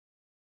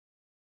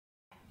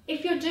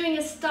If you're doing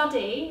a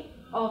study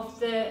of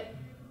the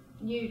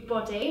nude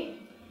body,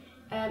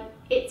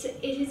 it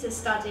is a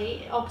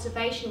study,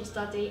 observational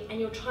study, and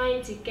you're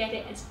trying to get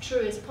it as true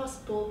as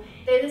possible.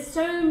 There's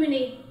so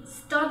many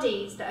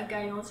studies that are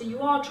going on, so you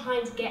are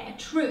trying to get a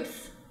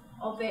truth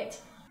of it.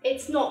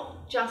 It's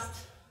not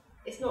just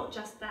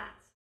that.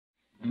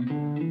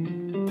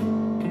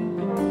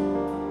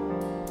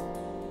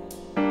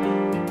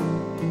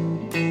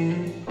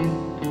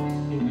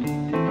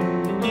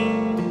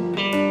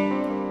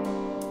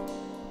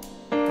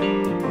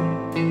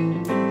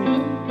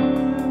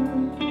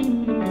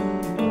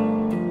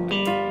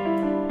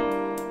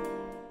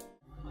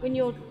 When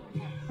you're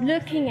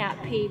looking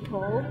at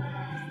people,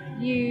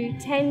 you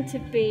tend to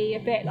be a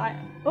bit like,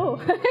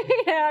 oh,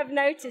 I've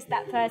noticed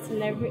that person,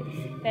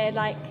 they're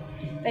like,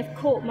 they've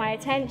caught my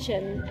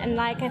attention, and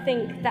like, I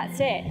think that's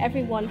it,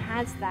 everyone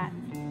has that.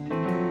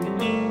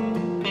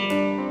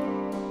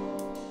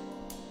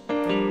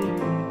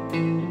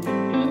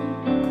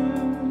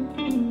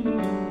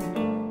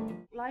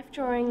 Life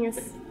drawing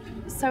is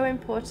so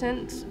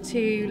important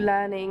to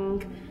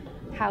learning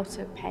how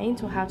to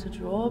paint or how to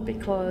draw,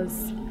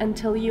 because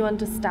until you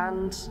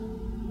understand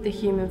the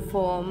human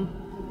form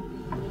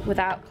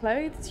without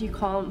clothes, you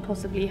can't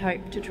possibly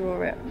hope to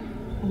draw it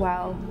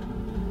well,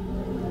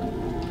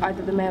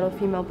 either the male or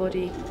female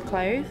body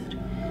clothed.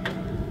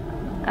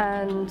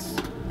 And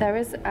there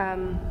is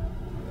an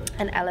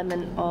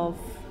element of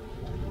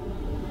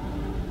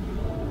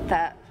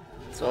that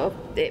sort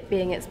of it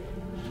being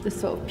the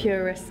sort of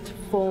purest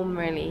form,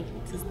 really,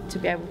 to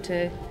be able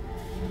to,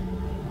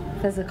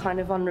 there's a kind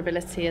of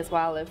vulnerability as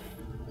well of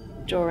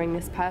drawing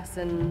this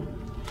person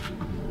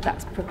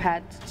that's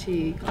prepared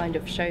to kind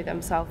of show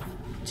themselves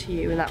to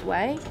you in that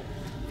way,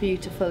 for you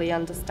to fully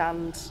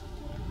understand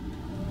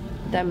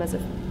them as a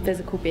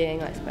physical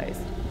being, I suppose.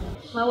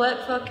 My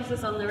work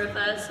focuses on the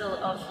reversal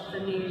of the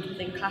nude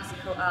within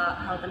classical art,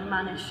 how the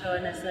man is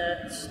shown as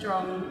a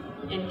strong,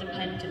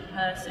 independent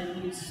person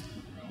who's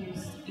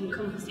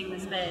encompassing the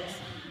space,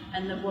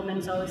 and the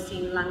woman's always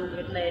seen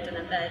languid, laid in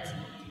a bed.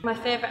 My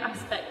favourite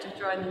aspect of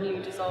drawing the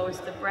nude is always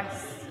the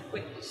breasts,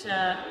 which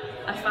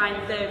I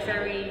find they're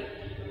very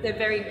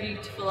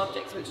beautiful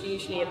objects which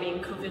usually are being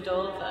covered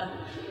over,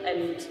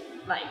 and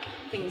like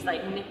things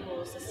like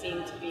nipples are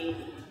seen to be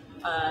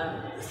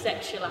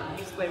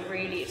sexualised, when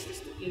really it's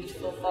just a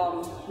beautiful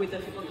form with a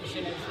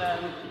function of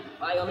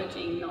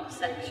biology, not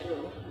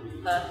sexual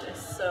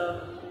purpose.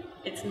 So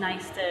it's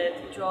nice to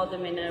draw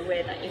them in a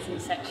way that isn't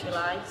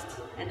sexualised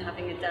and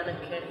having a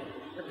delicate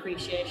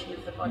appreciation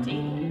of the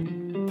body.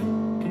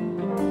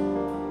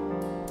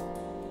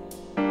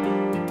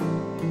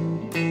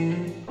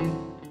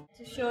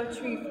 To show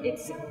truth,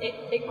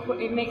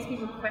 it makes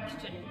people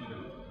question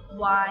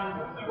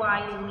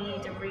why you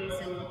need a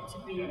reason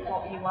to be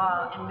what you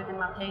are, and within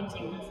my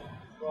paintings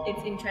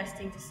it's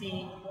interesting to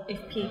see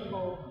if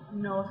people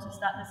notice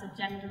that there's a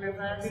gender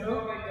reversal,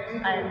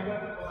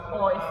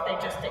 or if they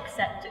just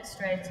accept it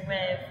straight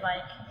away, if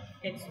like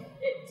it's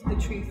the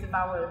truth of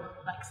our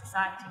like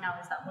society now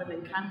is that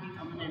women can be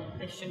dominant.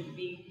 It shouldn't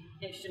be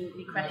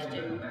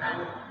questioned,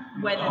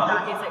 and whether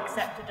that is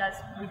accepted as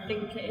we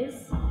think it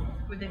is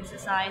within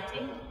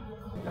society.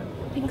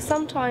 I think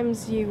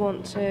sometimes you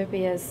want to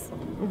be as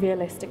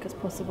realistic as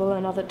possible,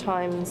 and other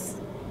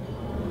times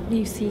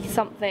you see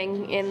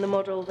something in the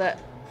model that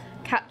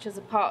captures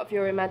a part of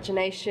your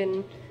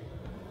imagination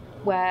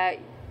where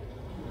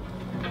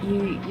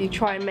you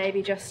try and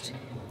maybe just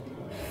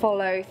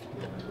follow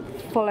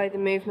the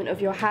movement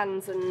of your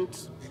hands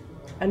and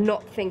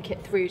not think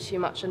it through too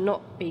much, and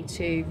not be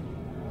too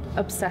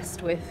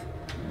obsessed with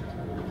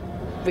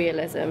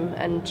realism,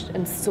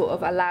 and sort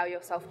of allow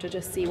yourself to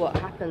just see what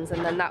happens,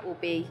 and then that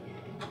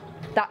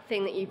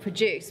thing that you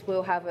produce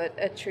will have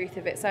a truth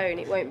of its own.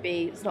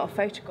 It's not a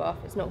photograph,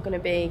 it's not going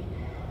to be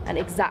an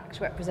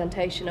exact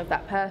representation of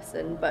that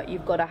person, but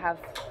you've got to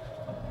have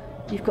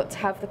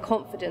the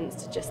confidence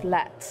to just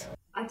let.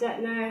 I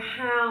don't know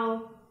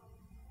how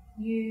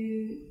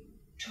you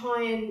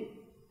try and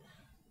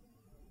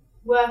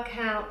work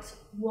out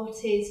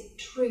what is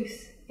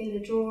truth in a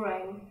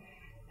drawing.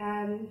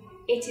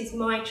 It is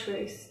my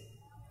truth,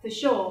 for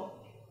sure.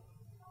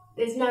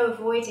 There's no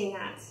avoiding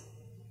that,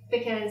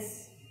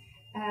 because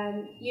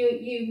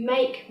you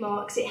make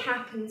marks, it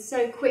happens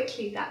so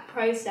quickly, that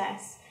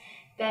process,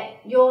 that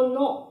you're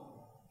not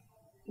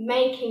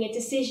making a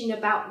decision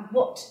about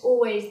what's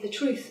always the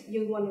truth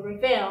you want to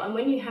reveal. And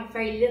when you have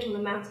very little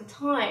amount of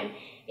time,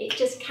 it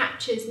just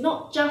captures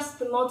not just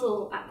the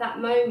model at that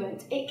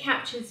moment, it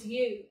captures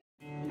you.